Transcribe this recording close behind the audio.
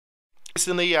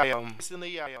Recently,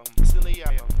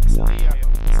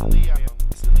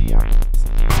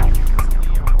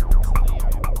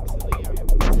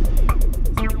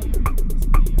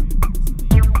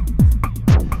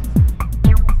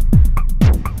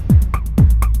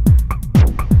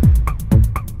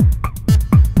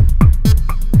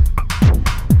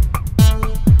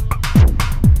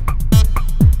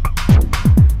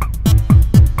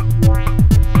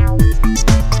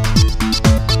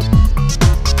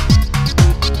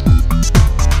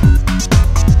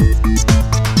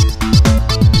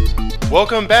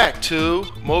 welcome back to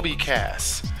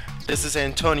MobiCast. This is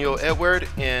Antonio Edward,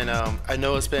 and I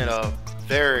know it's been a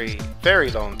very, very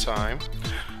long time.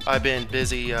 I've been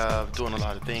busy doing a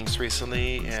lot of things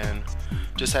recently, and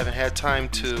just haven't had time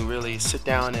to really sit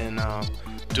down and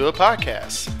do a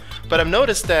podcast. But I've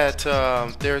noticed that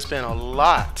there's been a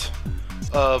lot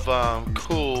of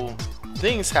cool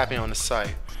things happening on the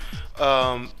site.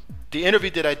 The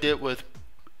interview that I did with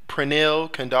Pranil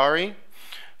Kandari,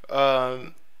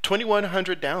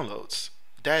 2,100 downloads.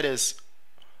 That is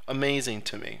amazing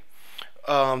to me.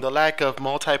 The lack of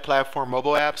multi-platform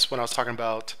mobile apps, when I was talking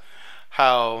about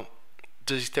how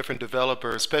these different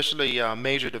developers, especially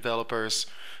major developers,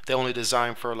 they only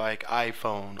design for like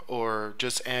iPhone or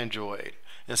just Android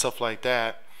and stuff like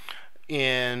that.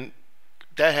 And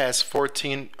that has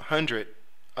 1,400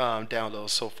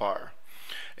 downloads so far.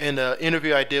 And the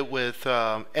interview I did with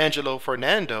Angelo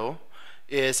Fernando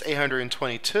is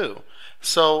 822.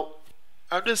 So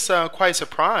I'm just quite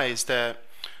surprised that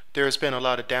there's been a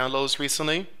lot of downloads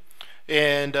recently,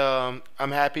 and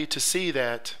I'm happy to see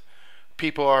that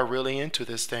people are really into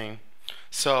this thing.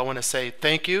 So I want to say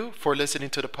thank you for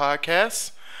listening to the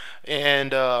podcast,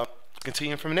 and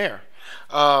continue from there.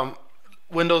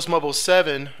 Windows Mobile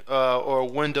 7 or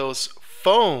Windows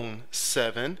Phone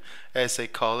 7, as they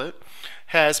call it,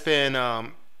 has been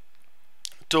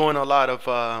doing a lot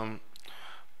of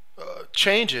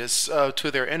changes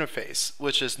to their interface,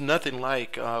 which is nothing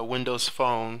like Windows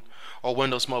Phone or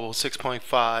Windows Mobile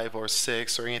 6.5 or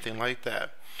 6 or anything like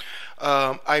that.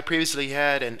 I previously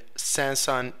had an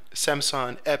Samsung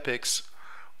Epix,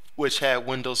 which had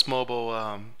Windows Mobile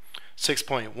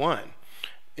 6.1,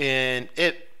 and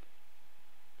it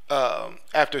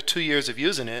after 2 years of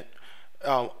using it,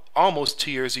 almost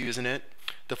 2 years of using it,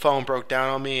 the phone broke down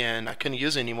on me and I couldn't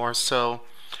use it anymore. So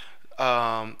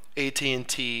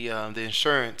AT&T, the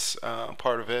insurance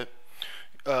part of it,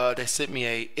 they sent me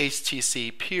a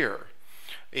HTC Pure,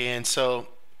 and so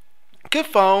good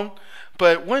phone,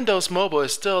 but Windows Mobile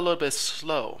is still a little bit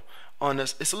slow on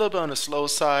this. It's a little bit on the slow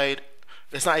side.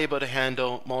 It's not able to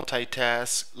handle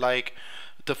multitask. Like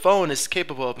the phone is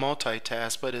capable of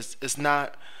multitask, but it's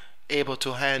not able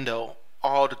to handle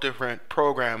all the different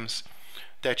programs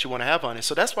that you want to have on it.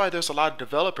 So that's why there's a lot of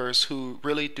developers who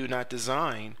really do not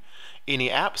design any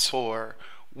apps for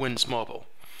Windows Mobile.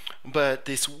 But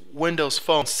this Windows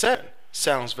Phone 7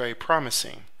 sounds very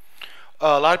promising.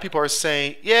 A lot of people are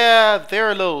saying, yeah, they're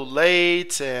a little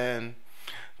late and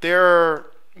they're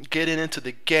getting into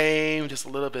the game just a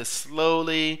little bit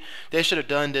slowly. They should have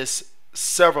done this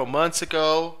several months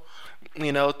ago,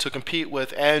 to compete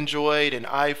with Android and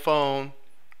iPhone.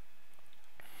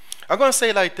 I'm going to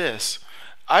say it like this.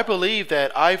 I believe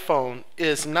that iPhone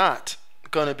is not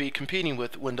going to be competing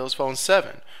with Windows Phone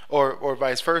 7 or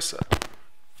vice versa.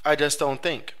 I just don't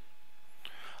think.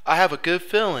 I have a good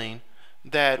feeling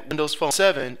that Windows Phone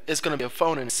 7 is going to be a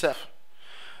phone in itself.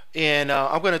 And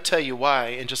I'm going to tell you why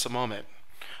in just a moment.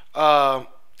 A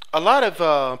lot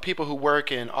of people who work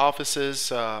in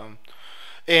offices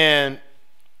and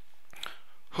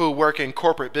who work in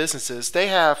corporate businesses, they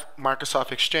have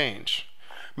Microsoft Exchange.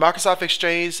 Microsoft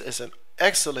Exchange is an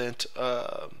excellent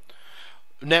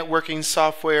networking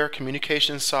software,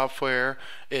 communication software.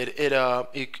 It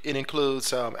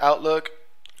includes Outlook.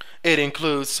 It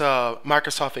includes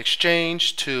Microsoft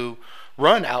Exchange to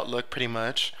run Outlook pretty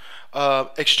much.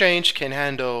 Exchange can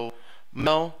handle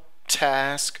mail,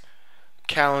 task,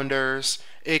 calendars.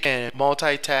 It can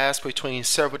multitask between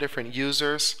several different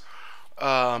users.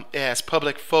 It has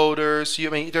public folders.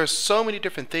 There's so many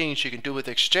different things you can do with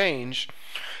Exchange,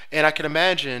 and I can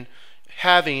imagine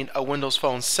having a Windows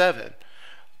Phone 7,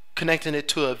 connecting it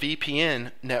to a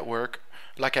VPN network,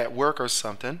 like at work or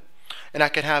something, and I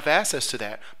can have access to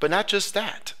that. But not just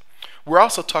that. We're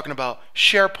also talking about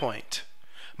SharePoint,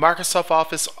 Microsoft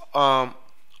Office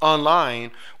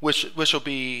Online, which will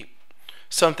be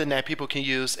something that people can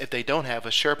use if they don't have a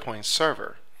SharePoint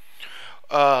server.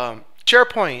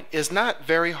 SharePoint is not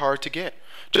very hard to get.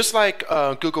 Just like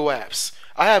Google Apps.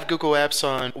 I have Google Apps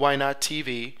on Why Not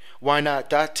TV,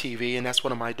 whynot.tv, and that's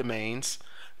one of my domains.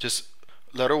 Just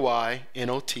letter Y,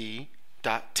 N-O-T,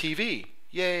 mobicast.TV.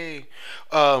 Yay.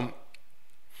 Um,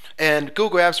 and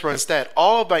Google Apps runs that.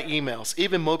 All of my emails,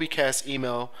 even MobiCast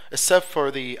email, except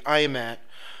for the IMAT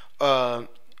uh,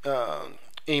 uh,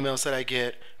 emails that I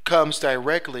get, comes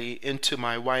directly into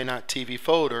my Why Not TV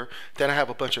folder. Then I have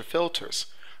a bunch of filters.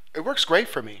 It works great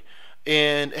for me.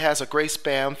 And it has a great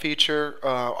spam feature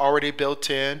already built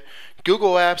in.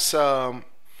 Google Apps,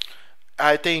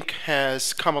 I think,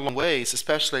 has come a long ways,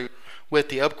 especially with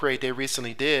the upgrade they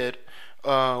recently did,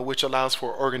 which allows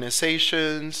for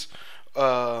organizations.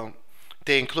 Uh,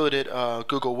 they included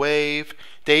Google Wave.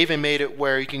 They even made it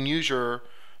where you can use your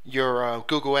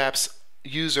Google Apps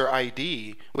user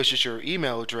ID, which is your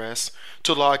email address,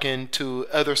 to log into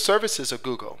other services of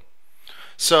Google.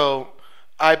 So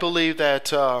I believe that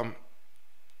Google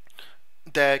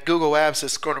Apps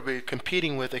is going to be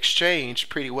competing with Exchange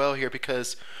pretty well here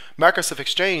because Microsoft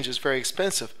Exchange is very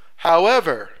expensive.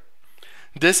 However,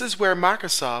 this is where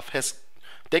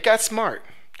they got smart.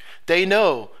 They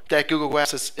know that Google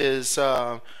Apps is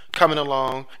coming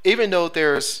along, even though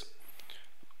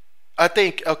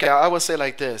I would say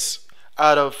like this,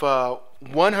 out of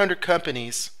 100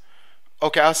 companies,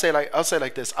 okay, I'll say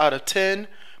like this, out of 10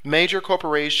 major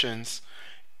corporations,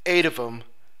 8 of them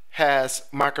has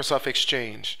Microsoft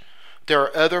Exchange. There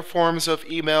are other forms of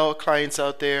email clients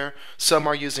out there. Some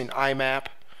are using IMAP,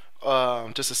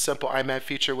 just a simple IMAP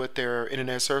feature with their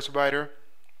internet service provider.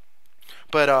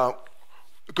 But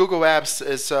Google Apps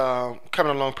is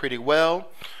coming along pretty well,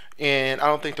 and I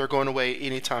don't think they're going away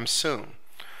anytime soon.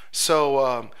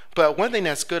 So, but one thing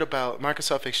that's good about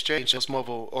Microsoft Exchange, Windows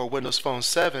Mobile or Windows Phone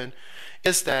 7,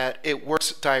 is that it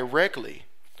works directly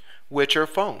with your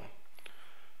phone.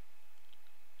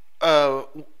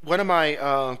 One of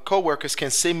my coworkers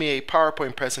can send me a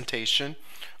PowerPoint presentation,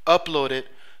 upload it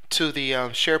to the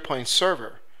SharePoint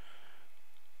server.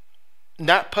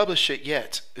 Not publish it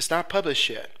yet. It's not published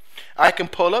yet. I can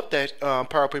pull up that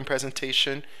PowerPoint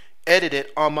presentation, edit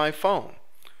it on my phone,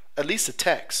 at least the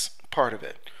text part of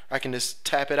it. I can just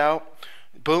tap it out,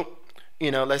 boom.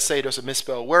 Let's say there's a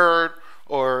misspelled word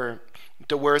or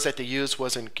the words that they used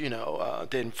wasn't,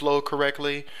 didn't flow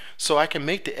correctly. So I can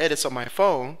make the edits on my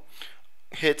phone,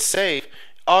 hit save,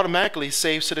 automatically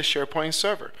saves to the SharePoint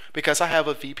server because I have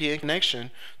a VPN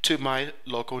connection to my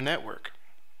local network.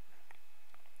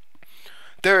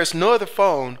 There is no other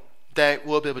phone that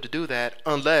will be able to do that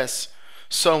unless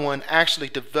someone actually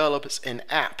develops an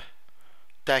app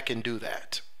that can do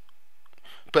that.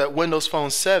 But Windows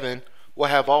Phone 7 will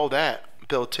have all that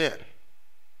built in.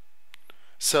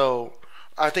 So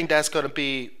I think that's going to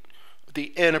be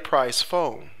the enterprise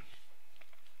phone.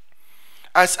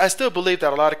 I still believe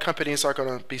that a lot of companies are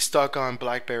going to be stuck on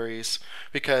Blackberries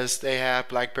because they have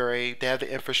BlackBerry, they have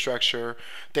the infrastructure,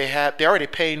 they're already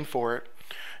paying for it,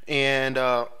 and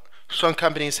some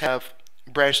companies have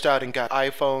branched out and got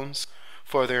iPhones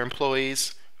for their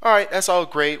employees. All right, that's all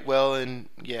great, well, and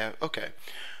yeah, okay.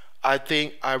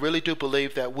 I really do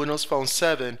believe that Windows Phone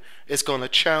 7 is going to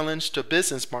challenge the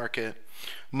business market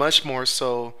much more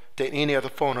so than any other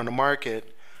phone on the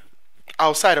market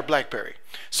outside of BlackBerry.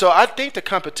 So I think the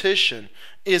competition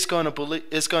is going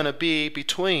to be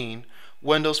between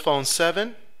Windows Phone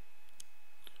 7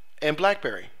 and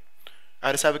BlackBerry.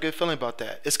 I just have a good feeling about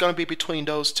that. It's going to be between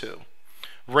those two.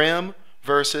 RIM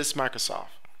versus Microsoft.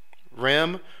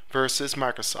 RIM versus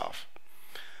Microsoft.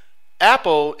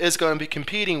 Apple is going to be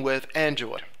competing with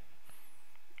Android.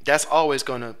 That's always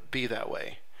going to be that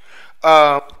way.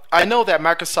 I know that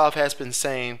Microsoft has been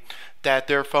saying that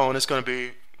their phone is going to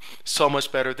be so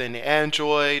much better than the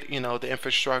Android, the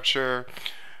infrastructure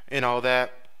and all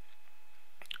that.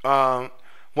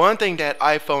 One thing that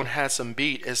iPhone has some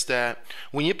beat is that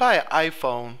when you buy an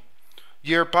iPhone,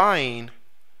 you're buying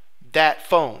that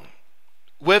phone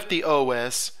with the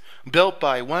OS built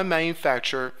by one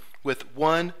manufacturer with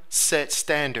one set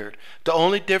standard. The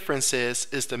only difference is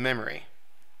the memory.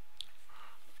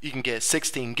 You can get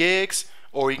 16 gigs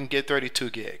or you can get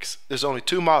 32 gigs. There's only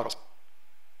 2 models.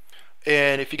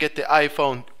 And if you get the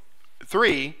iPhone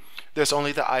 3, there's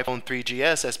only the iPhone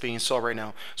 3GS that's being sold right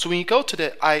now. So when you go to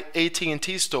the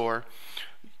AT&T store,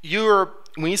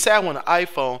 when you say I want an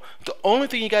iPhone, the only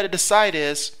thing you got to decide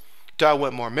is, do I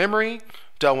want more memory?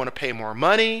 Do I want to pay more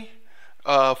money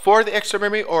for the extra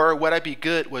memory, or would I be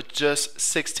good with just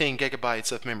 16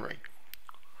 gigabytes of memory?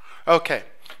 Okay,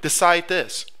 decide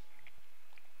this.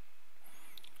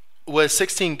 Will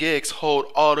 16 gigs hold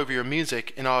all of your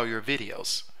music and all your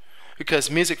videos? Because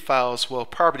music files will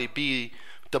probably be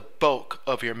the bulk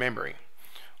of your memory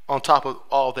on top of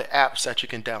all the apps that you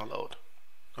can download.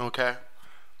 Okay?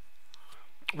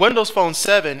 Windows Phone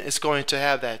 7 is going to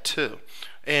have that too.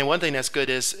 And one thing that's good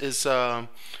is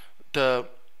the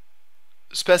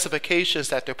specifications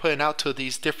that they're putting out to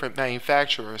these different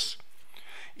manufacturers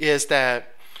is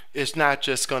that it's not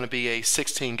just going to be a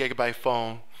 16 gigabyte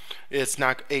phone. It's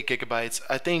not 8 gigabytes.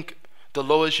 I think the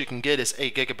lowest you can get is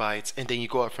 8 gigabytes, and then you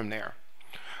go up from there.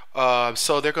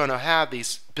 So they're going to have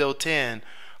these built-in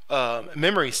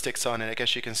memory sticks on it, I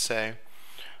guess you can say.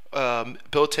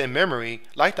 Built-in memory,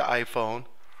 like the iPhone,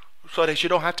 so that you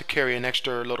don't have to carry an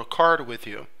extra little card with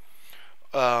you.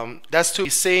 That's to be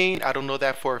seen. I don't know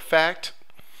that for a fact,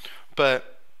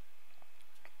 but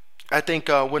I think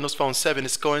Windows Phone 7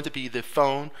 is going to be the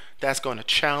phone that's going to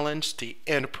challenge the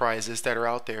enterprises that are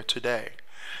out there today.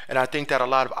 And I think that a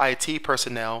lot of IT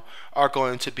personnel are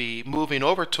going to be moving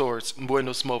over towards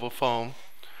Windows Mobile Phone,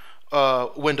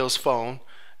 Windows Phone,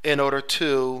 in order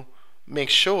to make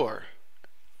sure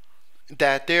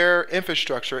that their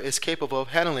infrastructure is capable of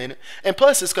handling it. And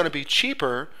plus, it's going to be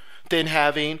cheaper than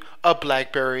having a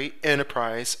BlackBerry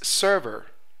Enterprise server.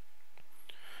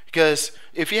 Because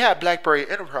if you have BlackBerry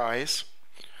Enterprise,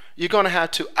 you're going to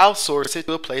have to outsource it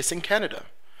to a place in Canada,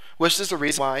 which is the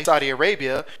reason why Saudi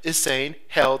Arabia is saying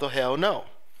hell the hell no.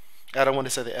 I don't want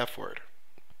to say the F word.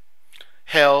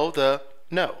 Hell the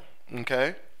no.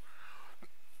 Okay?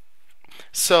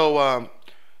 So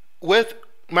with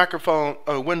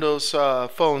Windows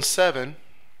Phone 7,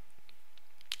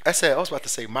 I was about to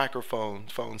say microphone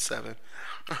Phone 7.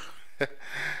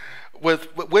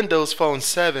 with Windows Phone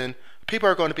 7, people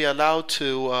are going to be allowed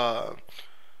to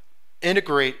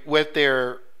integrate with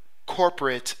their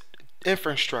corporate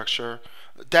infrastructure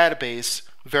database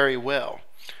very well.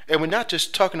 And we're not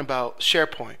just talking about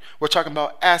SharePoint. We're talking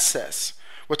about Access.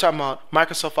 We're talking about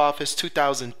Microsoft Office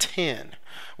 2010.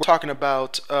 We're talking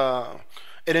about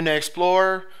Internet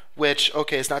Explorer, which,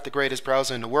 okay, it's not the greatest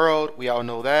browser in the world. We all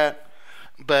know that.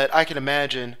 But I can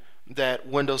imagine that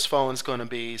Windows Phone is going to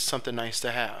be something nice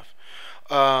to have.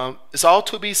 It's all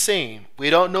to be seen. We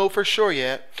don't know for sure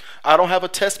yet. I don't have a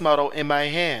test model in my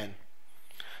hand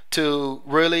to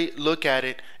really look at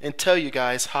it and tell you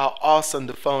guys how awesome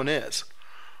the phone is.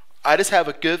 I just have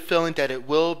a good feeling that it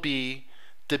will be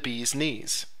the bee's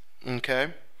knees.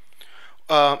 Okay.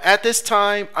 At this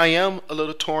time, I am a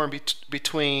little torn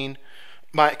between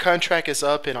my contract is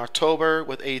up in October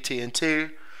with AT&T,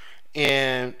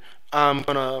 and I'm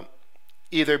gonna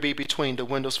either be between the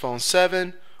Windows Phone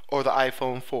 7 or the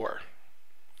iPhone 4.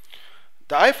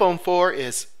 The iPhone 4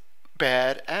 is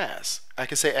bad ass. I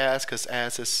can say ass because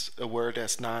ass is a word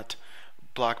that's not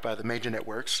blocked by the major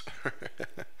networks.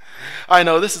 I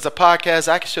know this is a podcast.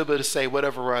 I should be able to say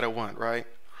whatever word I want, right?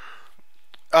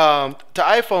 The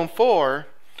iPhone 4,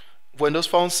 Windows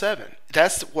Phone 7.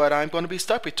 That's what I'm going to be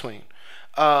stuck between.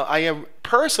 I am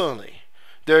personally,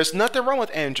 there's nothing wrong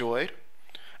with Android.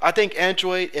 I think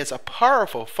Android is a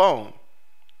powerful phone.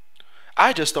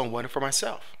 I just don't want it for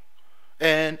myself.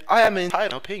 And I have an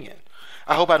entitled opinion.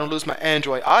 I hope I don't lose my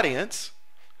Android audience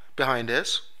behind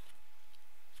this.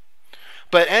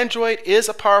 But Android is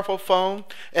a powerful phone,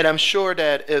 and I'm sure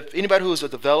that if anybody who is a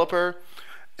developer,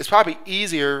 it's probably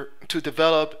easier to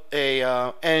develop a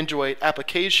Android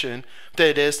application than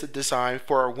it is to design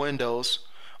for Windows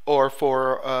or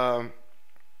for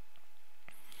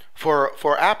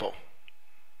Apple.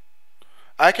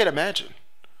 I can imagine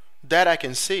that. I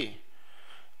can see.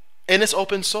 And it's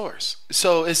open source,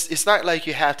 so it's not like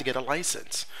you have to get a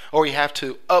license or you have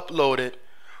to upload it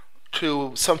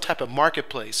to some type of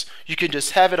marketplace. You can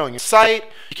just have it on your site.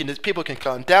 People can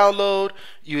come download.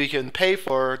 You can pay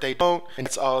for it. They don't, and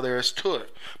that's all there is to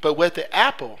it. But with the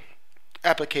Apple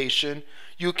application,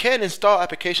 you can install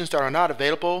applications that are not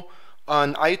available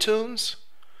on iTunes.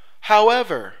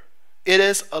 However, it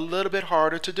is a little bit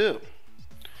harder to do,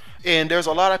 and there's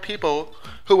a lot of people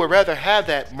who would rather have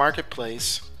that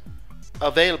marketplace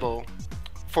available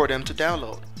for them to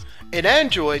download. An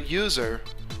Android user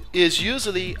is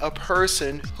usually a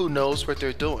person who knows what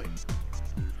they're doing.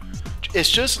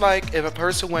 It's just like if a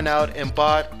person went out and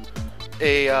bought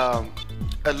a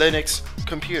Linux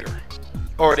computer,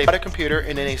 or they bought a computer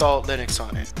and then they installed Linux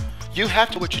on it. You have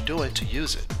to know what you're doing to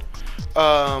use it.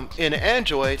 In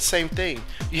Android, same thing.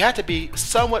 You have to be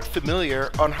somewhat familiar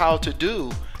on how to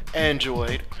do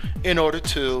Android in order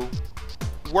to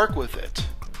work with it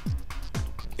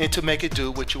and to make it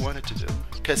do what you want it to do,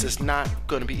 because it's not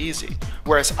going to be easy.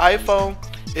 Whereas iPhone,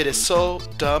 it is so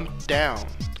dumbed down.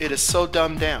 It is so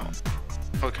dumbed down,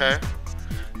 okay,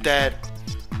 that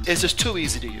it's just too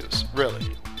easy to use, really.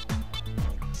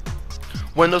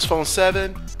 Windows Phone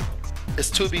 7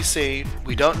 is to be seen.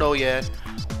 We don't know yet.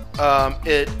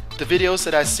 The videos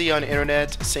that I see on the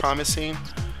internet seem promising.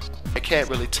 I can't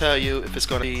really tell you if it's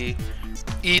going to be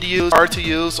easy to use, hard to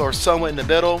use, or somewhere in the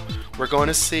middle. We're going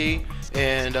to see.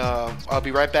 And I'll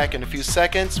be right back in a few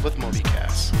seconds with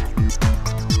MobiCast.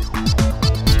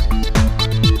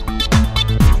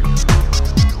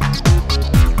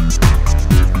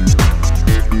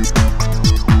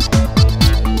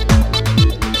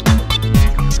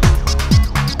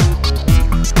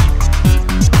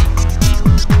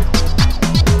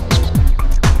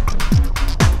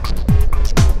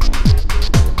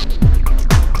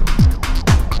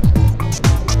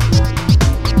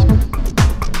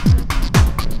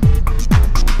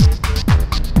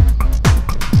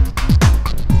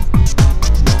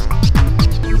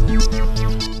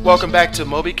 Welcome back to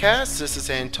MobiCast. This is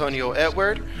Antonio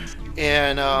Edward,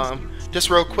 and just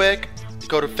real quick,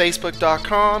 go to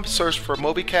facebook.com, search for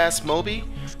MobiCast MoBi,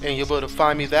 and you'll be able to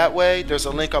find me that way. There's a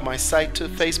link on my site to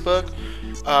Facebook.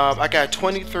 I got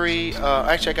 23,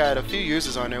 actually I got a few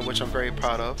users on there, which I'm very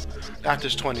proud of. Not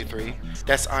just 23,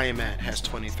 that's I am at, has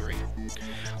 23.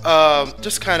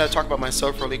 Just kind of talk about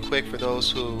myself really quick for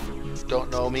those who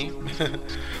don't know me.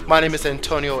 My name is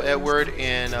Antonio Edward,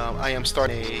 and I am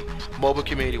starting a mobile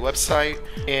community website,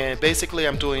 and basically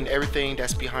I'm doing everything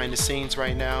that's behind the scenes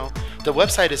right now. The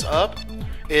website is up,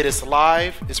 it is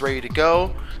live, it's ready to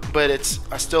go, but it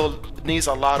still needs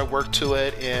a lot of work to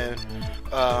it, and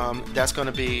it's going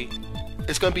to be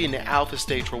in the alpha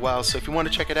stage for a while. So if you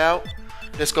want to check it out,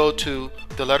 let's go to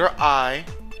the letter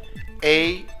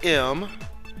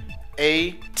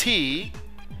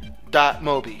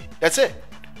IAMAT.mobi. That's it.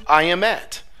 I am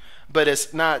at. But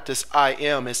it's not just I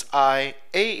am, it's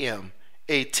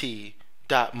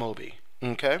IAMAT.mobi.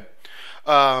 Okay?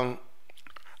 When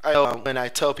I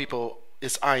tell people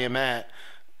it's I am at,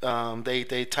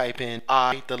 they type in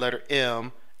I, the letter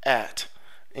M, at.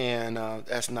 And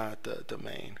that's not the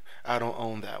domain. I don't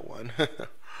own that one.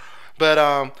 But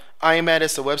I am at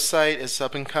is the website. It's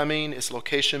up and coming. It's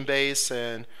location based,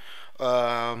 and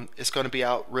it's going to be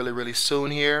out really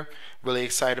soon here. Really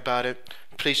excited about it.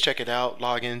 Please check it out.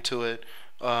 Log into it.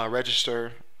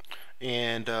 Register,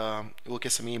 and we'll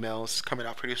get some emails coming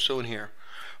out pretty soon here.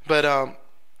 But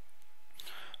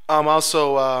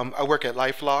also I work at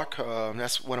LifeLock.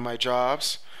 That's one of my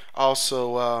jobs.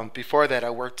 Also, before that,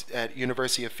 I worked at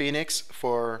University of Phoenix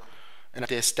and I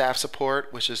did staff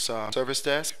support, which is service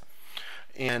desk.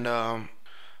 And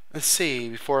let's see,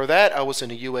 before that, I was in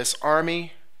the U.S.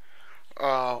 Army.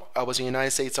 I was in the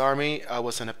United States Army. I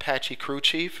was an Apache crew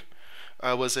chief.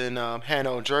 I was in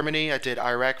Hanau, Germany. I did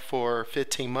Iraq for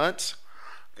 15 months.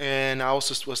 And I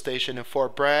also was stationed in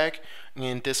Fort Bragg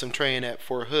and did some training at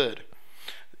Fort Hood.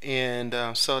 And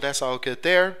so that's all good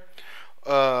there.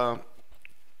 Let's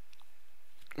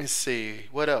see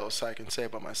what else I can say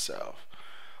about myself.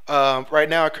 Right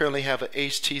now I currently have an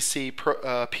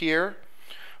HTC Peer,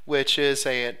 which is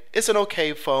it's an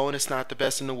okay phone. It's not the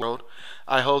best in the world.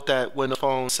 I hope that when the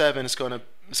phone 7 is gonna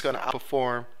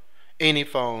outperform any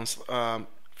phones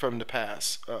from the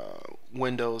past,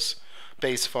 Windows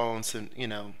based phones, and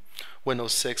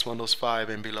Windows 6, Windows 5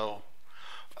 and below.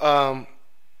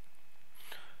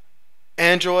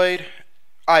 Android,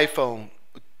 iPhone,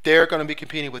 they're going to be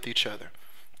competing with each other.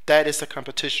 That is the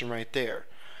competition right there.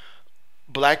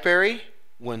 BlackBerry,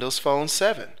 Windows Phone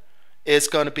 7 is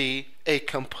going to be a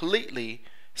completely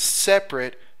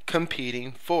separate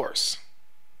competing force.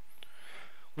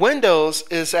 Windows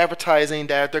is advertising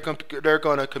that they're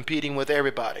going to competing with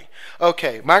everybody.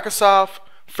 Okay, Microsoft,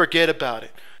 forget about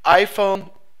it. iPhone,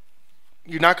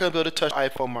 you're not going to be able to touch the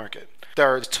iPhone market.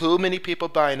 There are too many people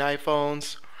buying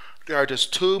iPhones. There are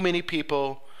just too many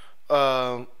people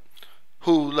who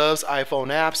loves iPhone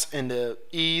apps, and the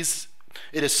ease.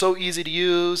 It is so easy to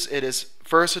use. It is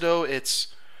versatile.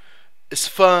 It's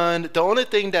fun. The only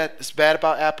thing that is bad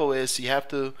about Apple is you have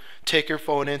to take your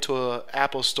phone into an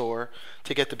Apple store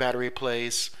to get the battery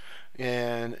replaced,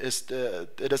 and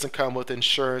it doesn't come with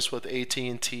insurance with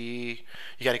AT&T.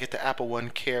 You got to get the Apple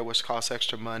One Care, which costs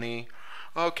extra money.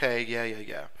 Okay,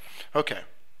 yeah. Okay.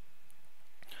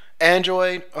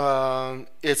 Android,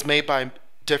 it's made by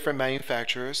different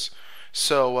manufacturers,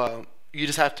 so you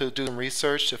just have to do some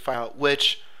research to find out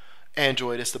which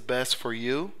Android is the best for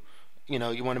you. You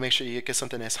want to make sure you get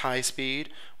something that's high speed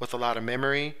with a lot of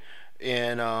memory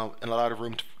and a lot of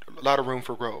room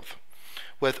for growth.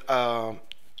 With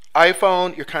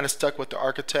iPhone, you're kind of stuck with the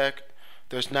architect.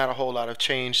 There's not a whole lot of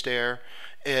change there,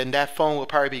 and that phone will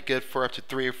probably be good for up to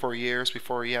 3 or 4 years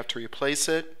before you have to replace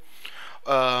it.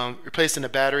 Replacing the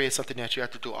battery is something that you have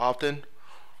to do often,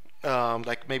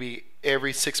 like maybe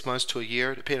every 6 months to a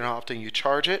year, depending on how often you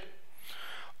charge it.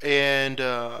 And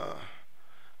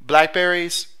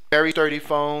BlackBerries, very sturdy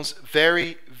phones,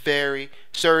 very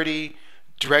sturdy,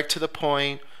 direct to the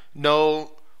point,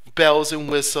 no bells and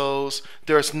whistles.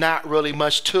 There's not really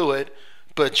much to it,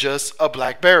 but just a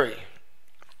BlackBerry.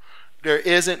 There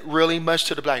isn't really much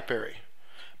to the BlackBerry.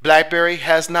 BlackBerry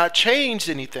has not changed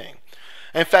anything.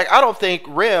 In fact, I don't think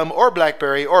RIM or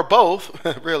BlackBerry or both,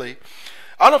 really,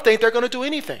 I don't think they're going to do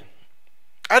anything.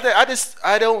 I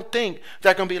don't think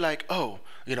they're going to be like, oh,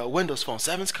 Windows Phone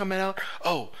 7's coming out.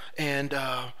 Oh, and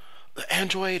the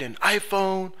Android and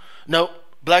iPhone. Nope,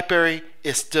 BlackBerry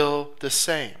is still the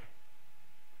same.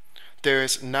 There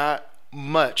is not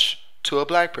much to a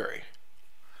BlackBerry.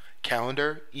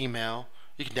 Calendar, email,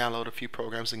 you can download a few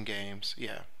programs and games.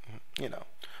 Yeah,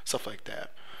 stuff like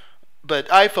that. But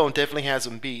iPhone definitely has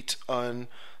them beat on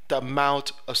the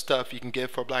amount of stuff you can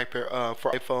get for BlackBerry,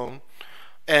 for iPhone.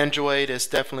 Android is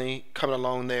definitely coming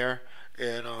along there,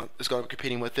 and is going to be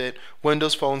competing with it.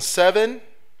 Windows Phone 7,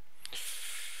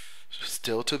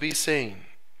 still to be seen.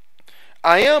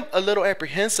 I am a little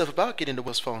apprehensive about getting the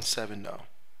Windows Phone 7, though.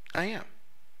 I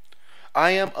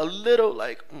am a little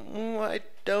like, I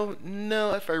don't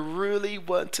know if I really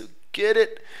want to get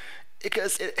it,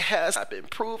 because it has not been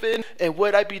proven. And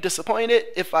would I be disappointed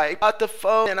if I got the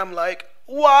phone and I'm like,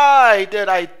 why did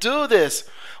I do this?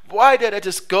 Why did I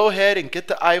just go ahead and get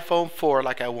the iPhone 4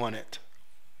 like I wanted?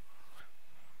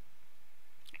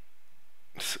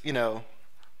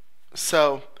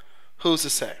 So who's to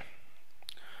say?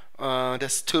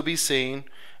 That's to be seen,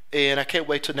 and I can't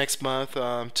wait till next month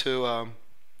to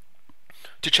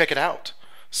check it out,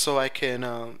 so I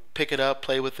can pick it up,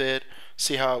 play with it,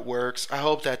 see how it works. I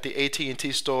hope that the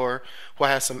AT&T store will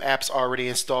have some apps already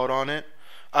installed on it.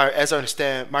 As I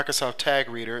understand, Microsoft Tag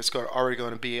Reader is already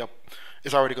going to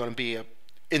be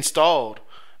installed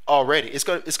already.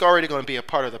 It's already going to be a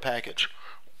part of the package,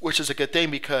 which is a good thing,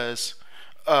 because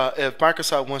if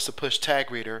Microsoft wants to push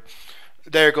Tag Reader,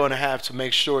 they're going to have to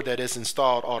make sure that it's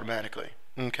installed automatically.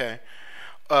 Okay.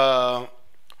 I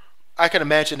can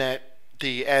imagine that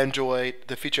the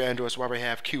future Androids will already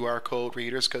have QR code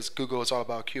readers, because Google is all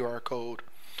about QR code.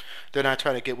 They're not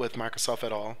trying to get with Microsoft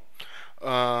at all.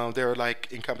 They're like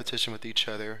in competition with each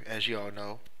other, as you all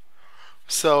know.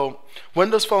 So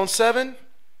Windows Phone 7.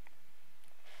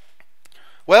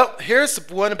 Well, here's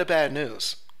one of the bad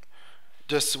news.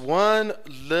 Just one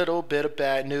little bit of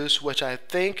bad news, which I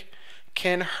think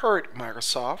can hurt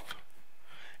Microsoft.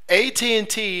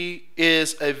 AT&T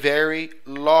is a very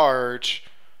large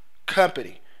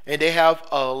company, and they have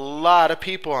a lot of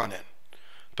people on it,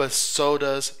 but so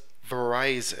does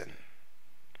Verizon.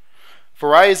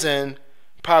 Verizon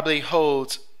probably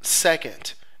holds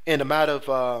second in the amount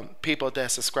of people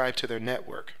that subscribe to their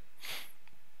network.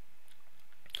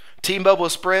 T-Mobile,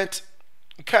 Sprint,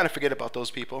 you kind of forget about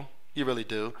those people. You really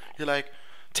do. You're like,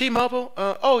 T-Mobile?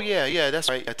 Oh yeah, that's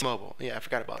right. Yeah, T-Mobile. Yeah, I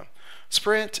forgot about them.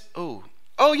 Sprint?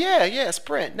 Oh yeah,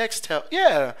 Sprint. Nextel.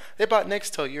 Yeah, they bought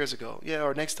Nextel years ago. Yeah,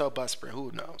 or Nextel bought Sprint.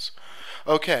 Who knows?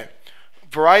 Okay,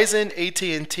 Verizon,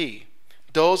 AT&T.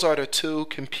 Those are the two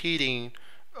competing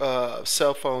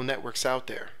cell phone networks out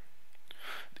there.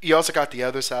 You also got the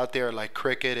others out there like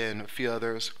Cricket and a few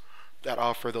others that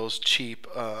offer those cheap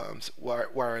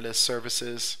wireless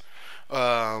services,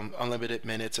 unlimited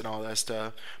minutes and all that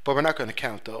stuff. But we're not going to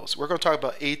count those. We're going to talk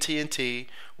about AT&T.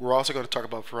 We're also going to talk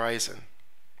about Verizon.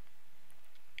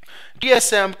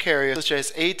 GSM carriers such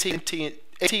as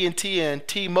AT&T and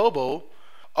T-Mobile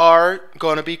are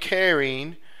going to be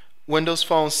carrying Windows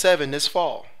Phone 7 this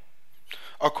fall,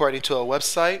 according to a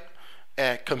website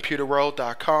at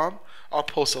computerworld.com. I'll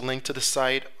post a link to the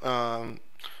site.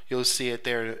 You'll see it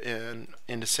there in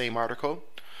the same article.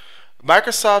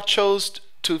 Microsoft chose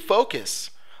to focus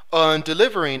on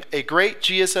delivering a great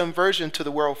GSM version to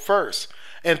the world first,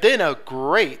 and then a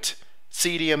great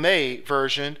CDMA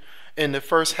version in the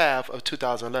first half of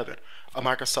 2011. A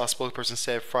Microsoft spokesperson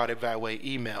said Friday via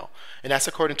email, and that's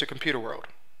according to Computer World.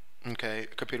 Okay,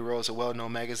 Computer World is a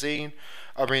well-known magazine.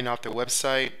 I'm reading off their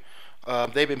website.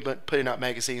 They've been putting out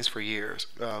magazines for years,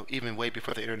 even way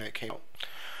before the internet came out.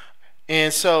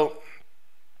 And so,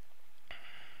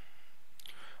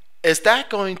 is that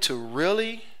going to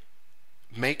really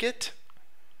make it?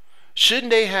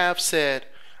 Shouldn't they have said,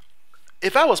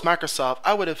 if I was Microsoft,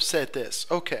 I would have said this.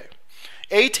 Okay,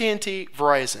 AT&T,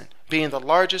 Verizon being the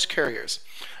largest carriers,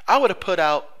 I would have put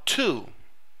out two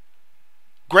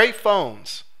great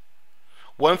phones.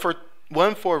 One for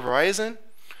Verizon,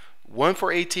 one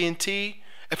for AT&T.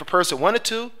 If a person wanted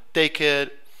to, they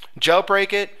could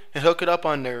jailbreak it and hook it up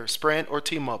on their Sprint or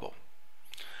T-Mobile.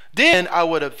 Then I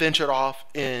would have ventured off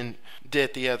and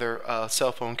did the other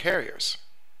cell phone carriers.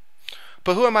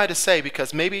 But who am I to say?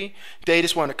 Because maybe they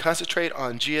just want to concentrate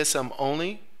on GSM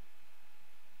only,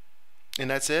 and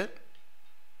that's it.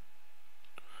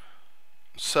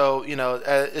 So,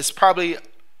 it's probably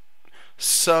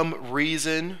some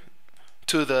reason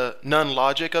to the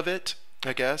non-logic of it,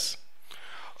 I guess.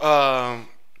 Um,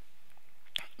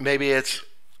 Maybe it's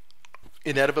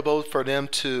inevitable for them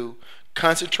to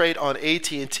concentrate on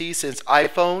AT&T since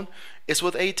iPhone is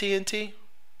with AT&T.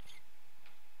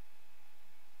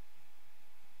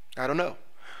 I don't know.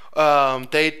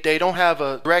 They don't have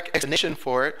a direct explanation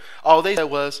for it. All they said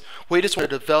was, we just want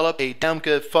to develop a damn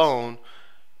good phone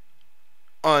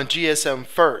on GSM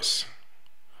first,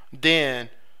 then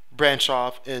branch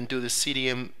off and do the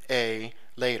CDMA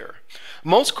later.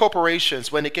 Most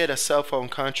corporations, when they get a cell phone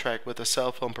contract with a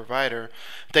cell phone provider,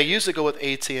 they usually go with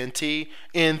AT&T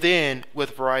and then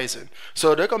with Verizon.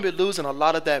 So they're going to be losing a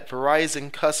lot of that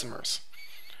Verizon customers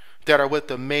that are with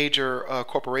the major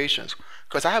corporations,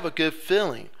 because I have a good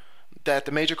feeling that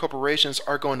the major corporations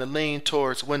are going to lean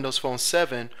towards Windows Phone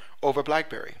 7 over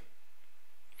BlackBerry.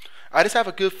 I just have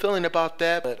a good feeling about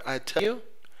that, but I tell you,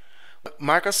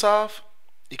 Microsoft,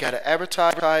 you got to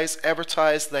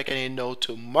advertise like it ain't no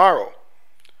tomorrow.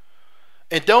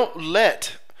 And don't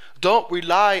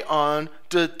rely on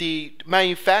the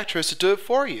manufacturers to do it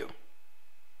for you.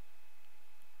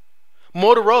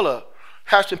 Motorola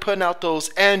has been putting out those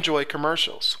Android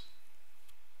commercials.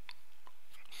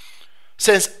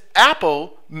 Since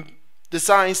Apple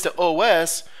designs the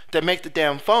OS that make the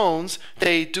damn phones,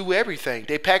 they do everything.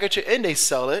 They package it and they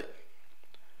sell it.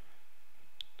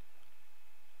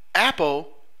 Apple,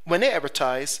 when they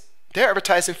advertise, they're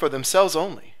advertising for themselves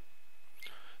only.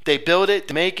 They build it,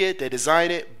 they make it, they design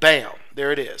it, bam,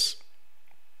 there it is.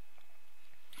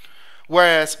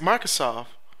 Whereas Microsoft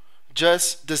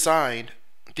just designed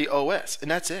the OS,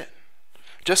 and that's it.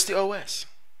 Just the OS.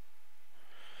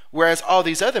 Whereas all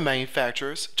these other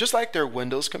manufacturers, just like their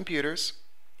Windows computers,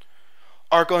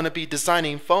 are going to be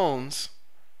designing phones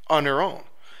on their own.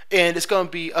 And it's going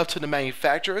to be up to the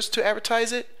manufacturers to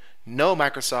advertise it. No,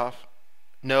 Microsoft.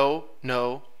 No,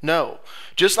 no, no.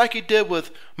 Just like you did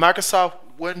with Microsoft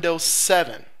Windows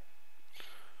 7.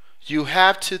 You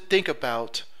have to think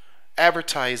about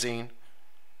advertising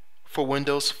for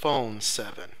Windows Phone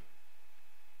 7.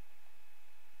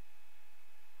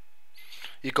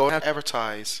 You're going to have to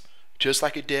advertise just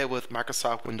like you did with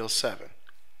Microsoft Windows 7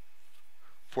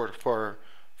 for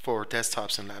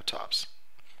desktops and laptops.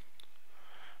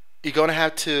 You're going to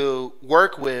have to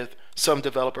work with some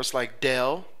developers like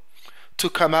Dell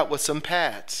to come out with some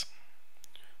pads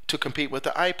to compete with the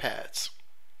iPads.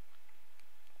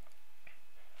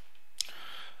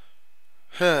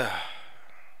 I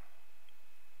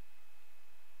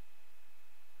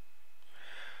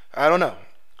don't know.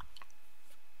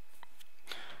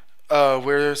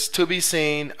 Where's to be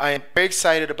seen. I am very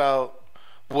excited about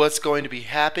what's going to be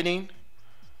happening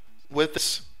with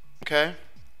this. Okay?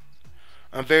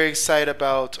 I'm very excited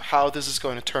about how this is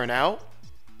going to turn out.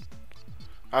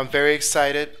 I'm very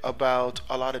excited about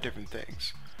a lot of different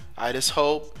things. I just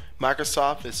hope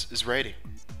Microsoft is ready.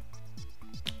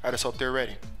 I just hope they're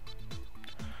ready.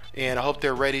 And I hope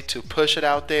they're ready to push it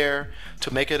out there,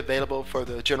 to make it available for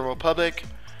the general public,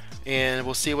 and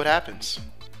we'll see what happens.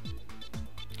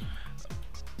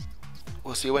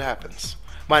 We'll see what happens.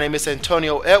 My name is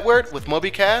Antonio Edward with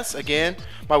MobiCast. Again,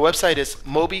 my website is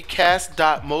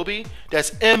mobicast.mobi.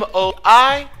 That's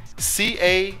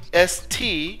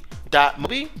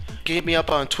MobiCast.mobi. You can hit me up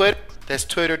on Twitter. That's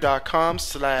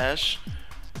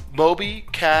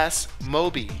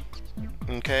twitter.com/mobicastmobi.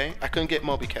 Okay? I couldn't get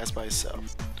MobiCast by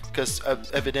itself because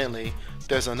evidently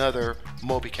there's another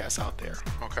MobiCast out there.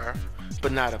 Okay?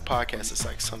 But not a podcast. It's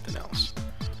like something else.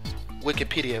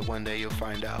 Wikipedia one day you'll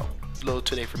find out. A little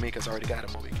too late for me because I already got a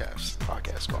MobiCast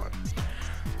podcast going.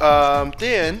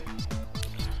 Then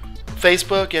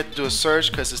Facebook, you have to do a search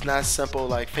because it's not simple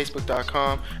like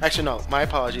facebook.com. Actually, no, my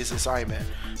apologies, it's IMAN.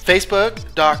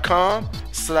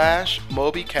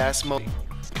 Facebook.com/mobicastmobi.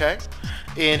 Okay?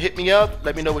 And hit me up,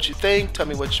 let me know what you think, tell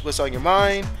me what's on your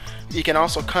mind. You can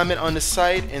also comment on the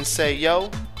site and say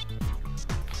yo.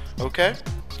 Okay?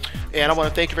 And I want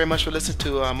to thank you very much for listening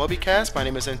to MobiCast. My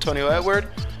name is Antonio Edward.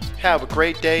 Have a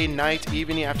great day, night,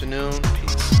 evening, afternoon. Peace.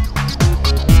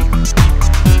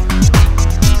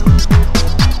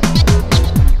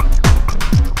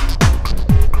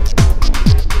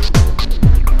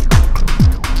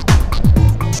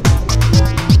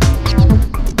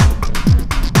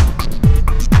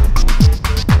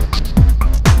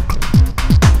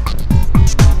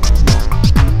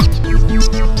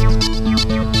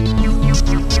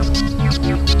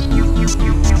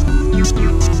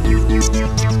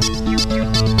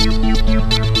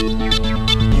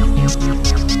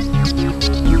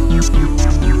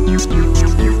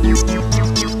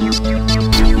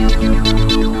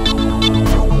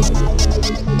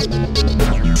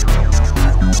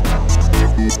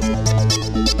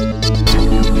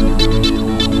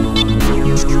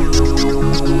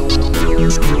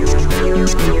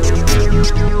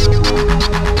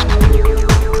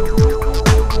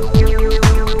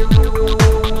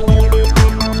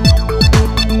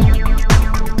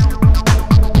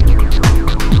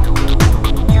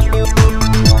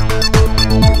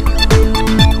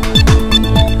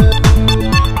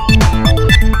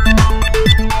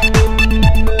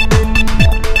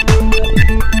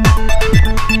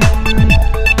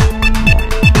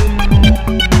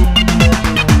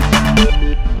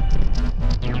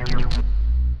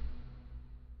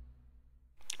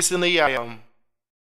 recently I